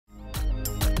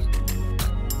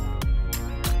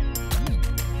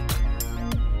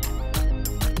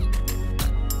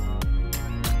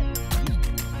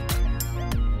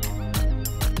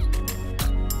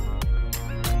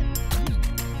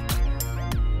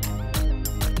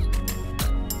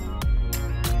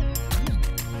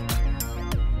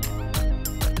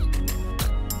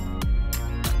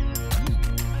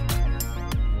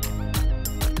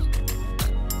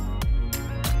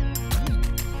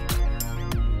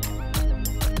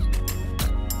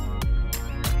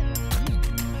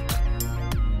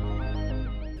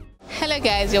Hello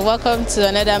guys, you're welcome to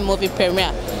another movie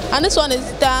premiere, and this one is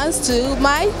Dance to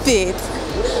My Feet.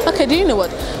 Okay, do you know what?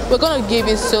 We're gonna give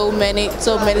you so many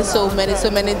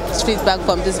feedback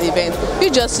from this event.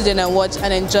 You just sit in and watch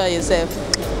and enjoy yourself.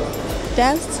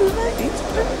 Dance to my feet,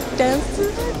 dance to my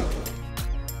feet.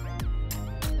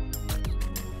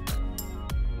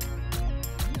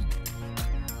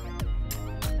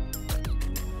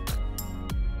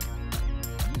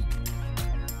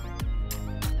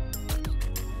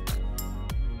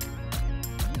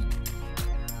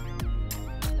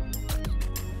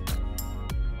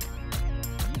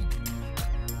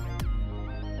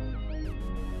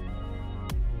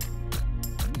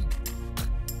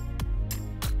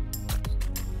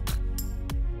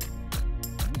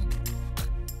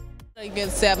 What are you going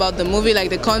to say about the movie, like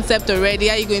the concept already?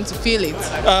 How are you going to feel it?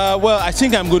 Well, I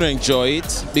think I'm going to enjoy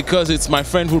it because it's my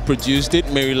friend who produced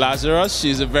it, Mary Lazarus.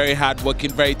 She's a very hardworking,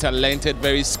 very talented,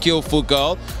 very skillful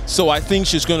girl. So I think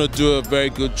she's going to do a very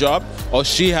good job, or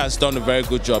she has done a very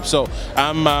good job. So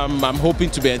I'm hoping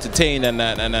to be entertained, and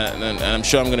I'm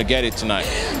sure I'm going to get it tonight.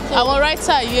 I want right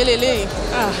side, yelele.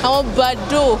 I want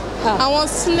bado. I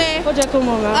want snare. Oh,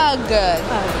 good.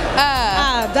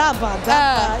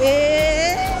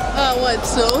 What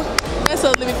so? Let's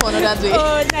all leave it for another day.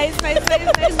 Oh, nice.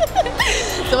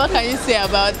 So what can you say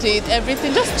about it?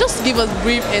 Everything. Just give us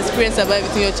brief experience about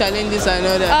everything, your challenges and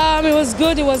all that. It was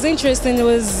good. It was interesting. It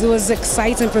was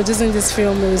exciting producing this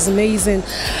film. It was amazing.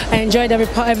 I enjoyed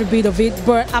every bit of it.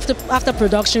 But after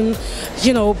production,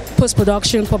 you know,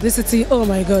 post-production, publicity. Oh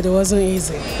my God, it wasn't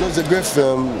easy. It was a great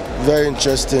film. Very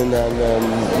interesting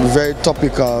and very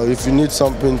topical. If you need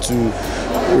something to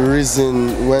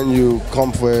reason when you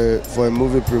come for a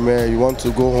movie premiere, you want to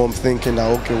go home thinking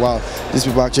that, okay, wow, these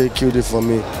people actually killed it for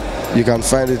me. You can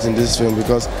find it in this film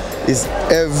because it's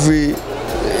every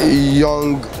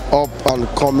young up and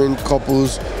coming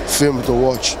couple's film to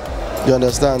watch. You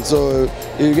understand? So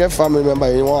if you get family member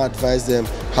and you want to advise them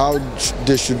how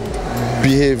they should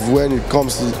behave when it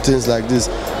comes to things like this,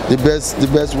 the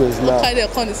best way is now. How they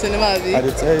come to cinema? I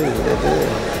tell you.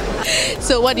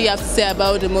 So what do you have to say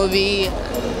about the movie?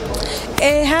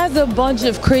 It has a bunch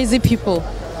of crazy people.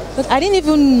 But I didn't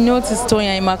even notice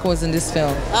Ifeanyi Kalu was in this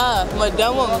film.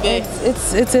 Madam,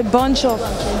 it's a bunch of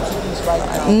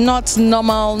not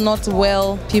normal, not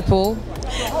well people.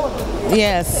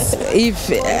 Yes, if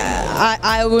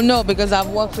I will know because I've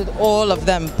worked with all of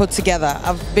them put together.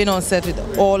 I've been on set with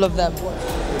all of them.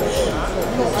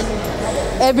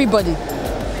 Everybody.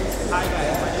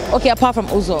 Okay, apart from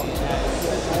Uzo.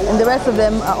 And the rest of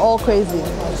them are all crazy.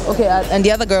 Okay, and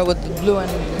the other girl with the blue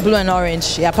and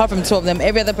orange. Yeah, apart from two of them,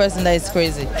 every other person that is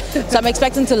crazy. So I'm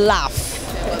expecting to laugh.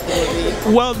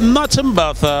 Well, nothing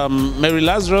but Mary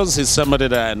Lazarus is somebody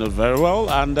that I know very well,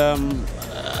 and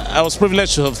I was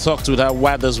privileged to have talked with her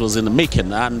while this was in the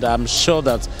making, and I'm sure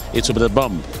that it will be the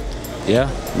bomb.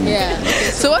 Yeah. Yeah.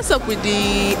 So what's up with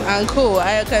the uncle?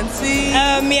 I can see.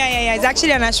 Yeah. It's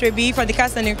actually an Ashrebi for the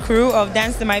cast and the crew of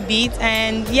Dance to My Beat,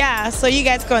 and yeah, so you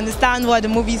guys can understand what the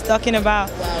movie is talking about.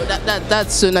 Wow,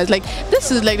 that's so nice. Like this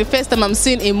is like the first time I'm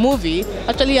seeing a movie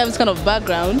actually have this kind of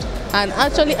background, and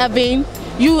actually having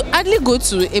you hardly go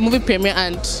to a movie premiere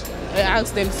and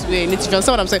ask them to be native. You understand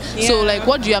what I'm saying? Yeah. So like,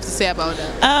 what do you have to say about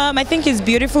that? I think it's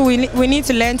beautiful. We need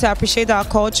to learn to appreciate our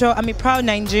culture. I'm a proud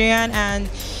Nigerian, and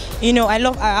you know, I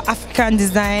love African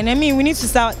design. I mean, we need to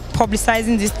start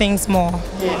publicizing these things more.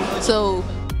 Yeah. So.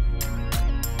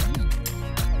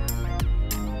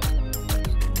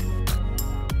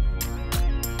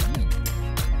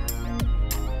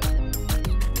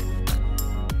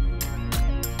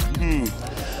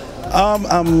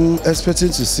 I'm expecting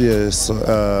to see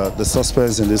the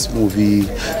suspense in this movie,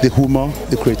 the humor,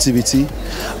 the creativity,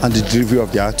 and the delivery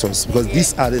of the actors, because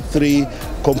these are the three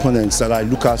components that I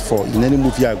look out for in any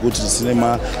movie I go to the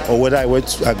cinema, or whether I go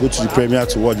to the premiere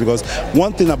to watch. Because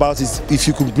one thing about it is, if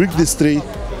you could bring these three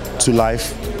to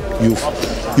life, in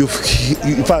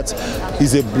fact,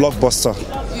 it's a blockbuster.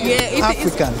 Yeah,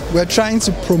 African. We're trying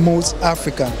to promote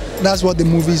Africa. That's what the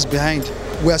movie is behind.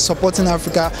 We are supporting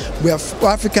Africa. We are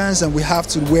Africans, and we have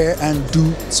to wear and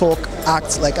talk,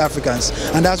 act like Africans.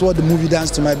 And that's what the movie Dance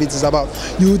to My Beat is about.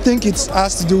 You would think it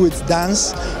has to do with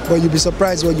dance, but you'll be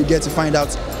surprised what you get to find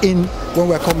out when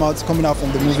we're coming out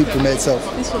from the movie premiere itself.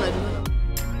 This one I do.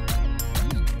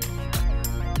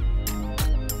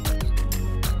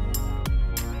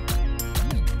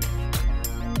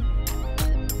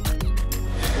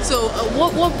 So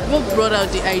what brought out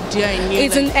the idea in you?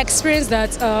 It's an experience that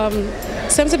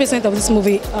 70% of this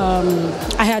movie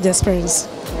I had the experience.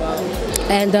 Wow.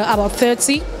 And about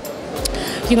 30,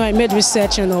 you know, I made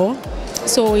research and all.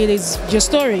 So it is your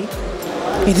story.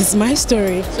 It is my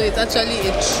story. So it's actually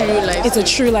a true life. It's a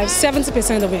true life.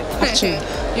 70% of it, actually.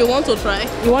 You want to try?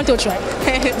 You want to try?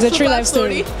 It's a true life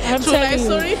story. I'm true telling life you.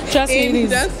 story. Trust me, it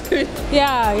is.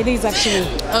 Yeah, it is actually.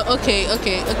 Okay.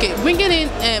 Bringing in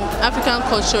African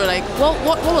culture, like what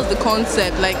was the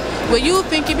concept? Like, were you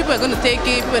thinking people are going to take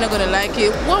it, people are not going to like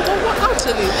it? What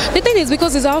actually? The thing is,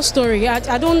 because it's our story,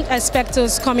 I don't expect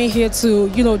us coming here to,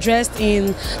 dressed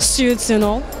in suits,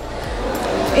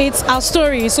 It's our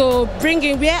story, so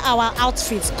wear our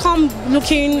outfits, come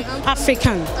looking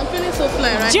African. I'm feeling so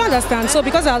fly, right? Do you understand? So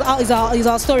because it's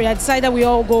our story, I decided we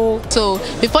all go. So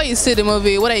before you see the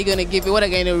movie, what are you going to give it? What are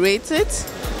you going to rate it?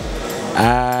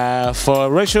 For a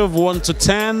ratio of 1 to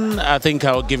 10, I think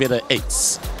I'll give it an 8.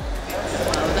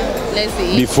 Let's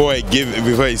see. Before I see it.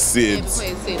 Before you see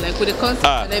it, like with the concept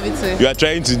and everything. You are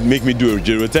trying to make me do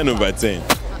a 10 over 10.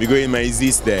 Because in my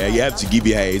sister, you have to give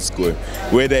it high score,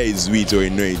 whether it's sweet or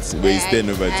not. But it's 10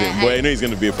 over 10. But I know it's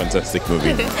going to be a fantastic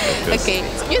movie. Okay.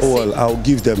 Well, I'll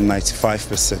give them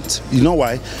 95%. You know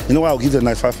why? I'll give them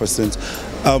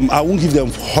 95%? I won't give them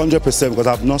 100% because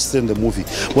I've not seen the movie.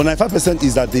 But 95%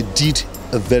 is that they did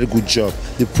a very good job.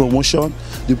 The promotion,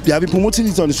 they have been promoting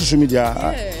it on the social media.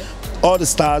 Yeah. All the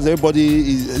stars, everybody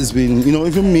has been,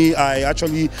 even me, I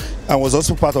was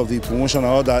also part of the promotion and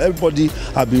all that. Everybody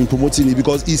have been promoting it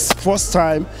because it's first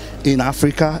time in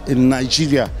Africa, in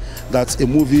Nigeria, that a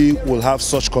movie will have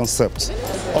such concept.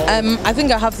 I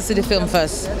think I have to see the film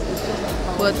first.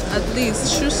 But at least,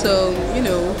 so,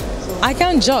 I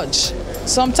can't judge.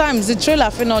 Sometimes the trailer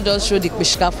finna just show the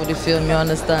pishka for the film, you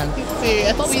understand?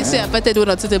 I thought you say affected one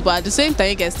or two, but at the same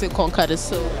time you can still conquer the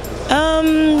soul.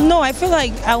 No, I feel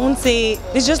like I won't say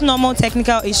it's just normal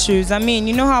technical issues. I mean,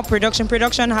 you know how production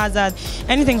has that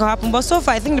anything can happen, but so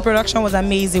far I think the production was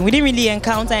amazing. We didn't really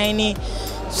encounter any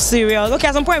serious. Okay,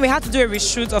 at some point we had to do a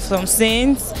reshoot of some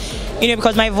scenes,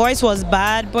 because my voice was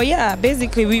bad. But yeah,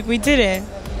 basically we did it.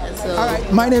 All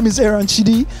right, my name is Aaron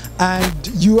Chidi, and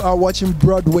you are watching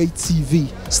Broadway TV.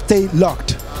 Stay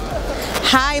locked.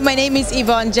 Hi, my name is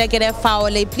Yvonne Jegede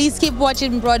Fowle. Please keep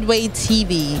watching Broadway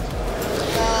TV.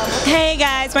 Hey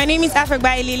guys, my name is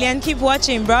Afekbai Lillian. Keep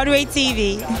watching Broadway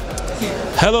TV.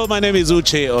 Hello, my name is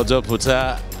Uche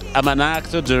Odoputa. I'm an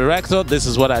actor, director. This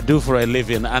is what I do for a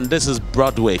living, and this is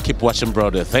Broadway. Keep watching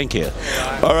Broadway. Thank you.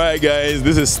 All right, guys,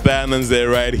 this is Stan and Zay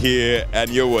right here, and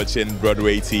you're watching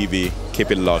Broadway TV.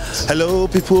 Keep it locked. Hello,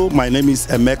 people. My name is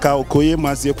Emeka Okoye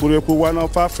Maziepurepu, one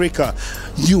of Africa.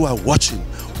 You are watching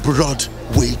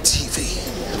Broadway TV.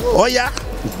 Oh, yeah?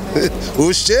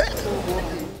 Oh, shit.